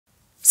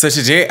So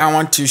today I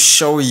want to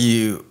show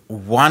you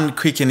one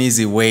quick and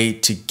easy way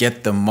to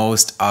get the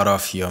most out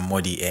of your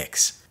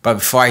MODX. But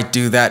before I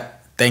do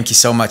that, thank you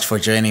so much for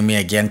joining me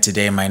again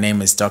today. My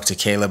name is Dr.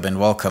 Caleb and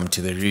welcome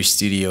to the Rouge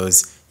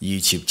Studios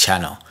YouTube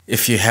channel.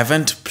 If you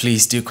haven't,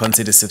 please do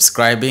consider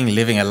subscribing,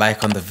 leaving a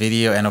like on the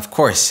video, and of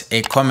course,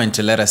 a comment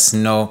to let us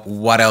know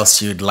what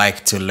else you'd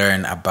like to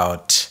learn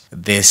about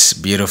this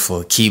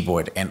beautiful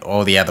keyboard and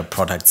all the other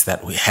products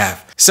that we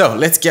have. So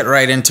let's get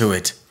right into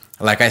it.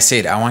 Like I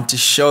said, I want to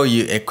show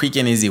you a quick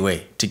and easy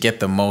way to get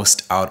the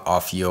most out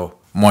of your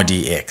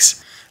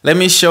MODX. Let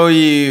me show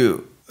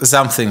you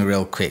something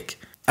real quick.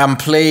 I'm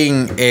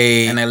playing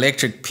an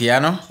electric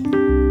piano.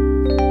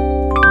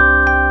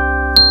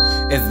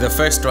 It's the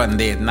first one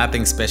there,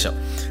 nothing special.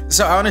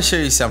 So I want to show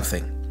you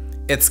something.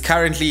 It's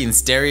currently in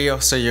stereo,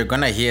 so you're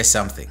gonna hear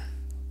something.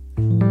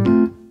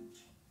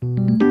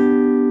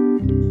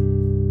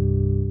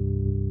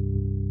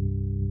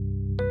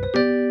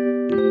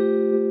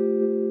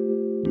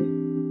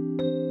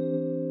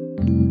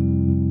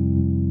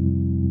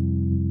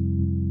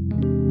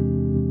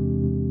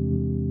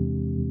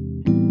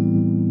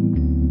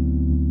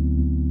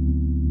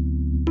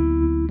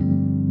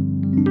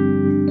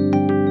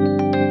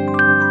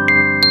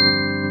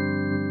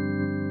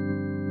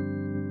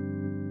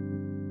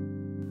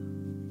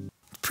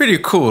 Pretty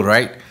cool,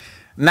 right?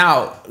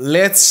 Now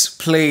let's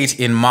play it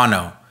in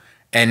mono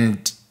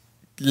and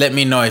let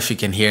me know if you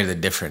can hear the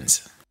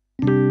difference.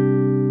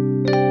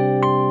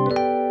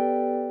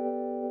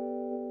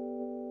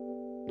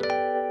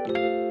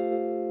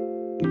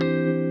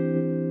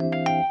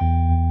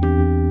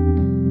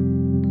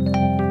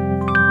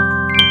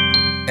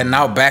 And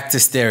now back to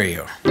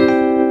stereo.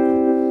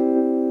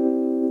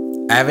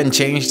 I haven't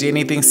changed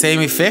anything,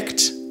 same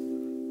effect,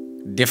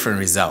 different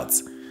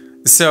results.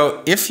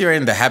 So if you're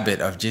in the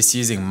habit of just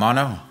using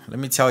mono, let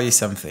me tell you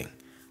something.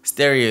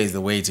 Stereo is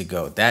the way to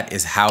go. That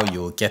is how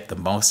you'll get the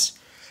most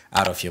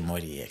out of your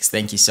MODX.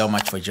 Thank you so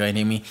much for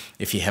joining me.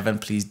 If you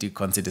haven't, please do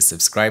consider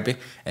subscribing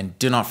and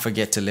do not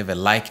forget to leave a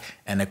like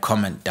and a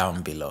comment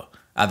down below.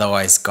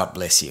 Otherwise, God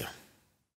bless you.